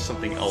feel like there's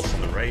something else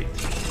on the right.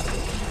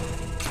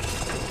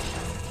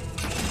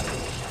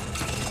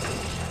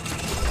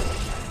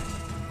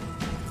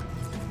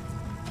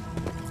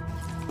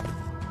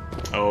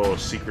 Oh,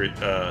 secret,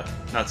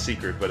 not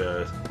secret, but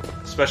a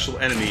special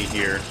enemy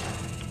here.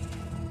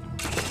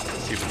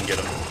 Let's see if we can get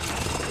him.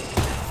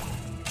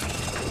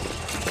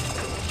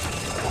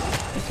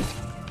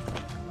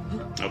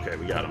 Okay,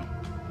 we got him.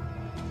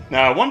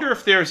 Now, I wonder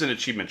if there's an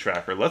achievement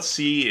tracker. Let's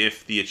see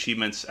if the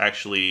achievements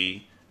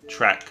actually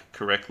track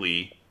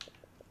correctly.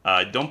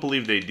 I don't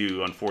believe they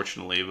do,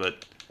 unfortunately,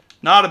 but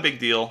not a big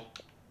deal.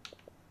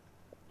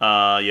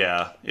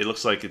 Yeah, it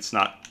looks like it's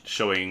not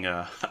showing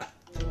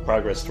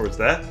progress towards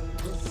that.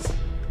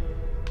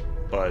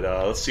 But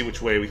let's see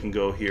which way we can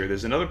go here.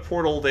 There's another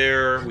portal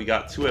there. We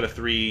got 2 out of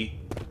 3,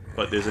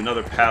 but there's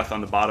another path on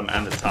the bottom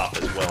and the top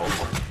as well.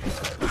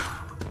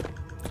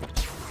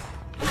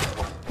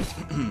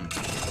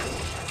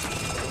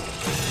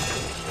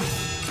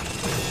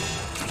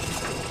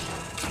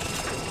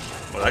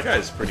 Well, that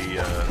guy's pretty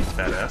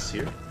badass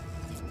here.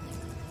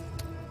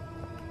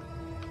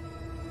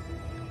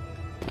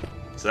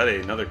 Is that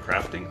another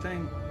crafting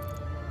thing?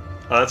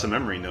 Oh, that's a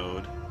memory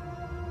node.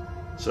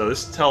 So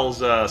this tells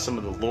some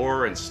of the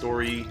lore and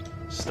story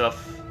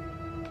stuff.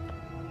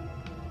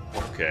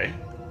 Okay.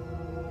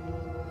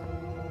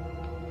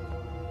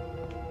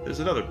 There's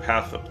another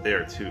path up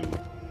there, too.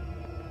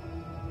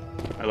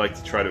 I like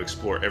to try to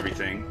explore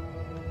everything.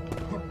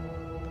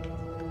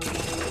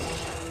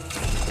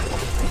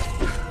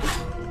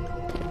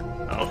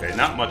 Okay,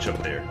 not much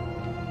up there.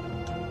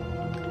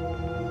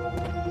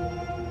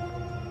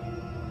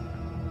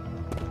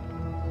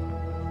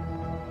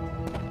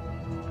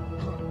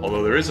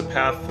 Although there is a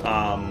path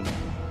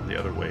the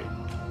other way.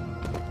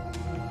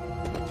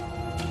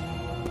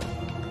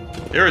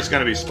 There is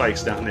going to be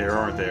spikes down there,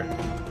 aren't there?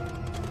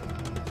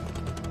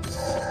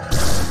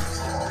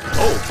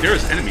 Oh,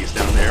 there's enemies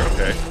down there,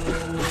 okay.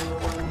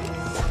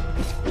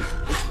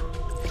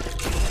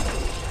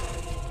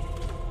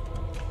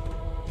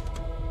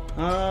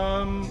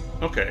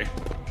 Okay.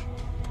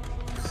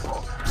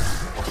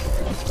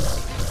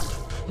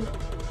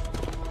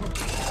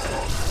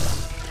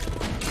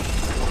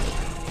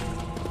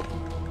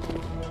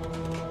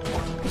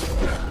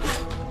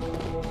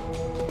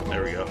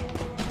 There we go.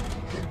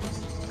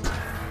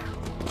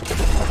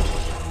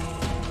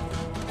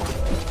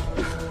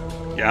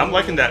 Yeah, I'm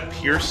liking that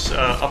Pierce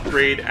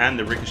upgrade and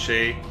the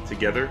Ricochet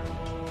together.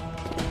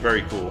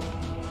 Very cool.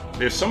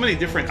 There's so many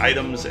different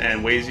items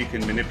and ways you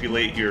can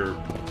manipulate your,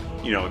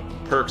 you know,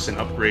 perks and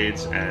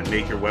upgrades and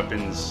make your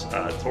weapons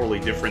totally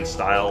different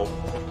style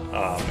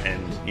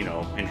and, you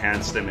know,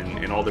 enhance them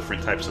in all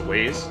different types of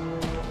ways.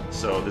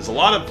 So there's a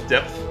lot of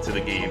depth to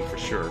the game for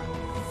sure.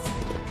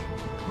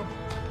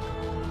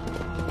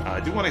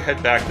 I do want to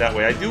head back that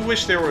way. I do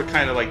wish there were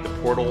kind of like the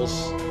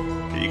portals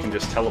that you can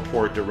just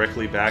teleport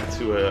directly back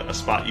to a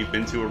spot you've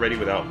been to already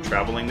without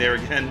traveling there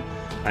again.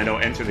 I know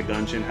Enter the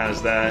Gungeon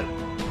has that.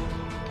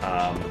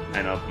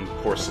 And of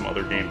course some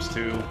other games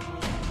too.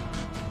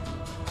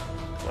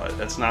 But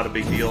that's not a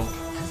big deal.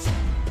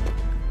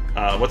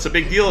 What's a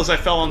big deal is I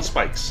fell on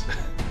spikes.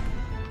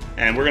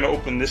 And we're going to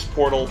open this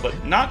portal,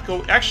 but not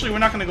go... Actually, we're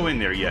not going to go in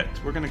there yet.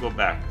 We're going to go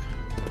back.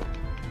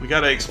 We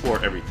got to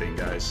explore everything,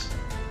 guys.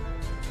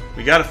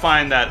 We got to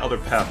find that other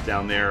path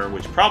down there,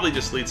 which probably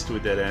just leads to a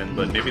dead end,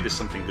 but maybe there's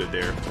something good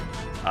there.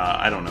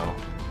 I don't know.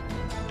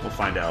 We'll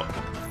find out.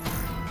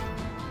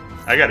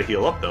 I got to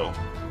heal up, though.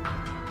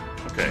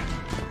 Okay.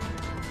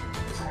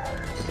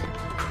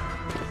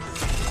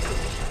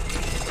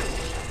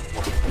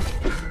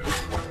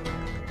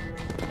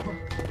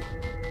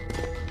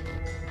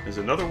 There's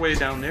another way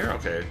down there?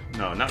 Okay.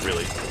 No, not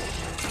really.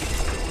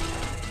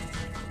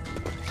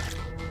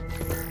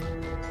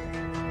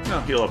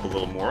 I'll heal up a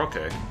little more.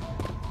 Okay.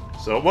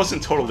 So it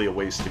wasn't totally a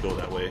waste to go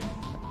that way.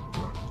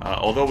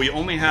 Although we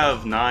only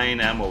have 9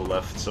 ammo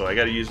left, so I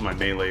gotta use my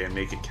melee and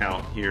make it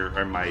count here,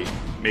 or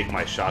make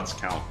my shots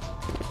count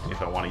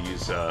if I want to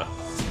use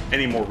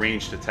any more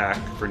ranged attack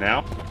for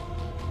now.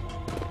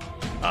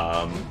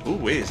 Ooh,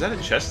 wait, is that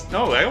a chest?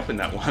 No, I opened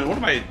that one. What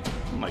am I...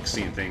 I'm like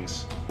seeing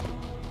things.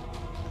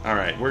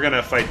 Alright, we're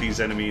gonna fight these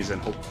enemies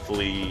and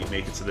hopefully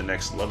make it to the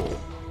next level.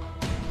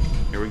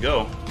 Here we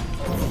go.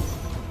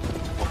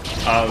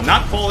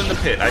 Not fall in the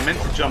pit. I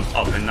meant to jump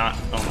up and not...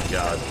 Oh my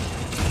god.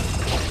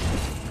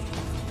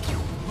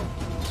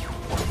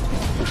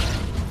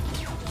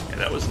 Yeah,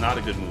 that was not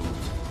a good move.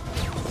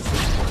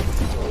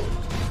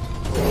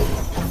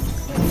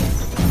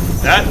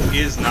 That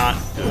is not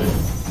good.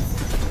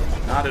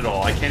 Not at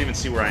all. I can't even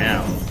see where I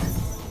am.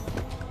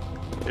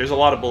 There's a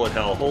lot of bullet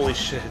hell. Holy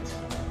shit.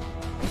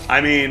 I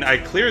mean, I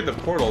cleared the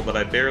portal, but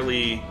I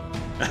barely...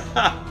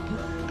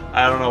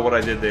 I don't know what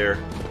I did there.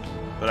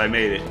 But I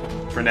made it.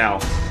 For now.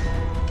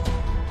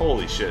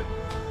 Holy shit.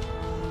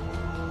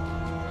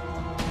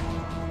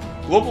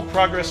 Global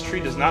Progress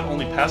Tree does not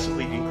only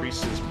passively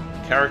increase his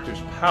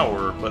character's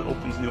power, but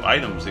opens new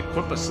items.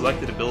 Equip a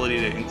selected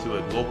ability into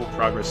a Global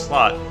Progress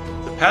slot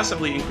to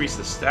passively increase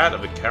the stat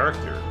of a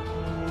character.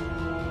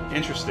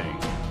 Interesting.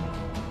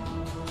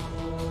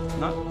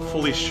 Not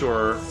fully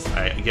sure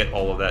I get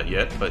all of that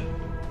yet, but...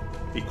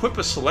 Equip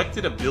a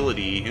selected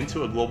ability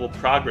into a Global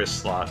Progress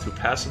slot to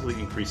passively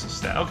increase the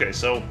stat. Okay,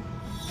 so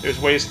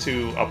there's ways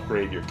to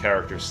upgrade your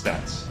character's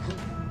stats.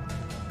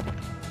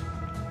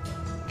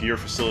 Gear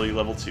Facility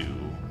Level 2.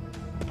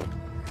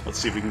 Let's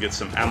see if we can get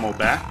some ammo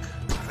back.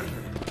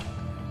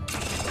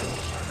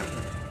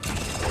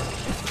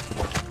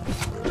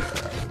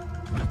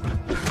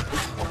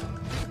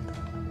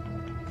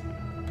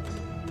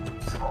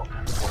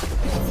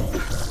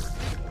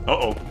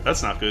 Uh-oh,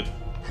 that's not good.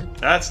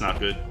 That's not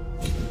good.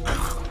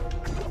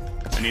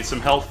 I need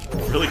some health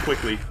really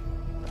quickly.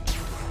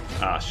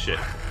 Ah, shit.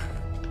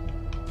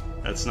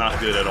 That's not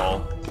good at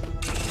all.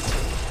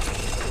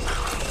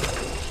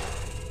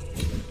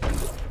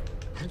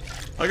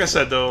 Like I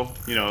said, though,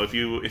 you know, if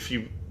you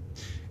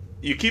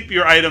keep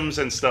your items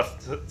and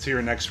stuff to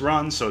your next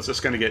run, so it's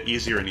just going to get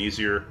easier and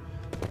easier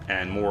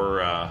and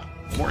more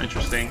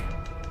interesting.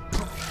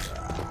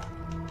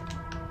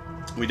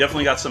 We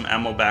definitely got some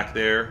ammo back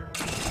there,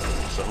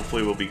 so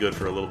hopefully we'll be good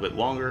for a little bit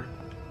longer.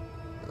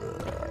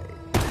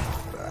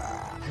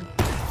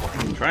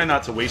 Try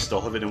not to waste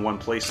all of it in one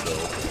place,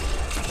 though.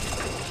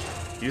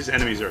 These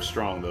enemies are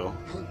strong, though.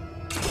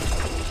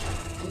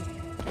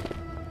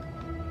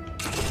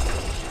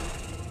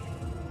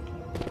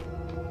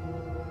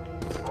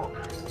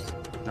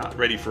 Not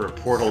ready for a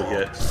portal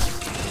yet.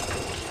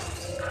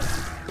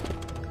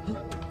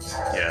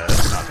 Yeah,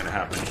 that's not gonna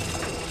happen.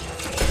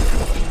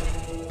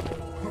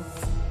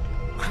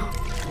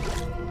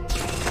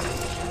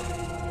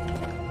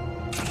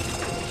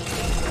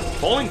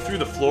 Falling through through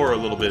the floor a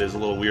little bit is a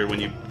little weird when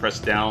you press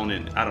down,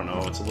 and I don't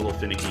know, it's a little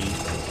finicky.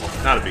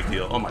 Not a big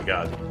deal. Oh my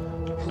god.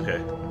 Okay.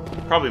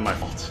 Probably my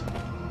fault.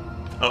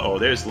 Uh-oh,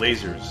 there's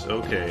lasers.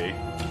 Okay.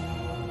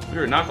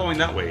 We're not going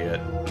that way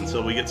yet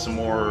until we get some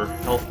more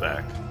health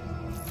back.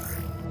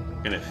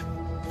 Gonna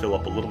fill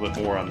up a little bit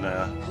more on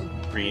the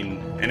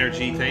green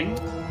energy thing.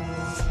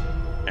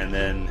 And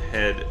then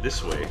head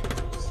this way.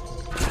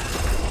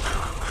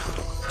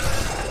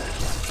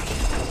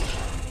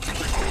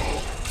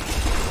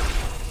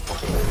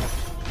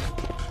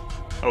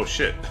 Oh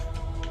shit.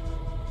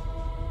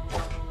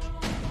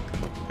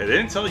 Okay, they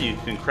didn't tell you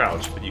can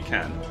crouch, but you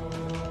can.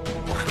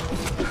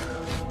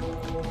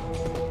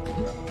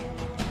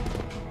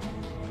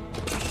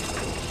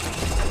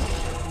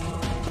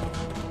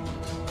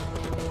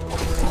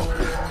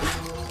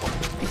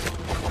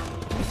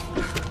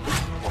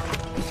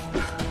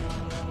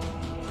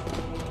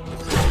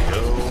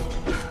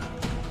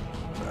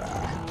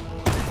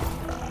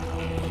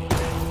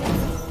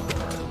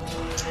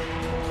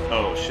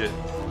 Oh shit.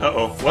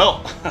 Uh-oh.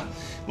 Well,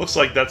 looks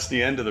like that's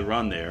the end of the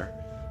run there.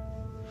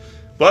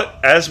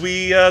 But as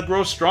we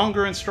grow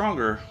stronger and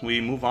stronger,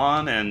 we move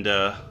on and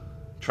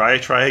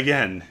try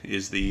again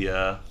is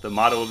the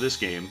motto of this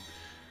game.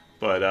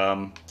 But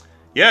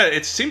yeah,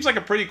 it seems like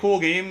a pretty cool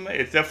game.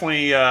 It's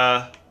definitely,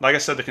 like I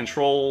said, the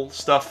control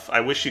stuff,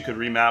 I wish you could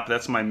remap.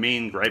 That's my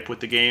main gripe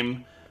with the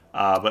game.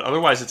 But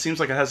otherwise, it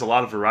seems like it has a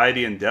lot of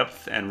variety and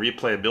depth and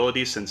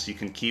replayability, since you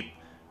can keep,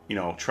 you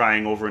know,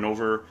 trying over and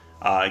over,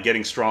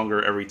 getting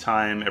stronger every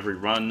time, every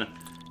run.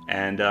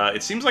 And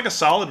it seems like a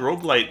solid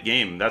roguelite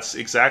game. That's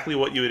exactly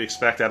what you would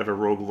expect out of a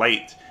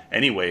roguelite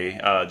anyway,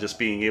 just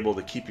being able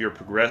to keep your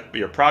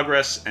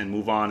progress and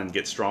move on and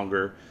get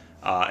stronger.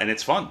 And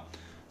it's fun.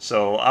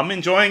 So I'm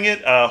enjoying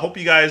it. Hope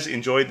you guys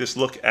enjoyed this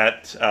look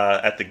at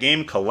the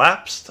game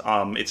Collapsed.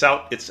 It's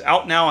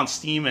out now on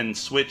Steam and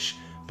Switch,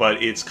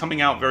 but it's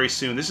coming out very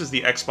soon. This is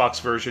the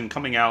Xbox version,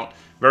 coming out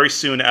very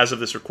soon as of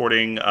this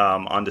recording,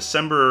 on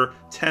December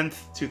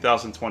 10th,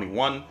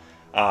 2021.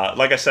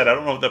 Like I said, I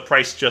don't know the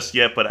price just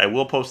yet, but I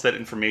will post that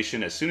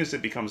information as soon as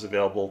it becomes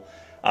available.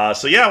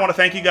 So yeah, I want to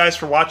thank you guys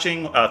for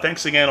watching.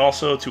 Thanks again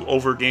also to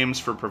OverGamez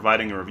for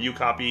providing a review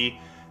copy.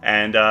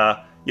 And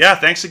yeah,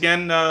 thanks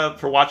again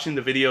for watching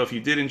the video. If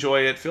you did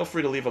enjoy it, feel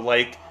free to leave a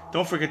like.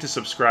 Don't forget to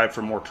subscribe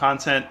for more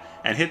content,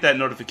 and hit that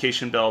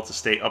notification bell to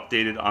stay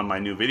updated on my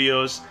new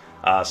videos.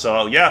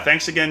 So yeah,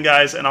 thanks again,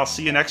 guys, and I'll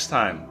see you next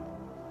time.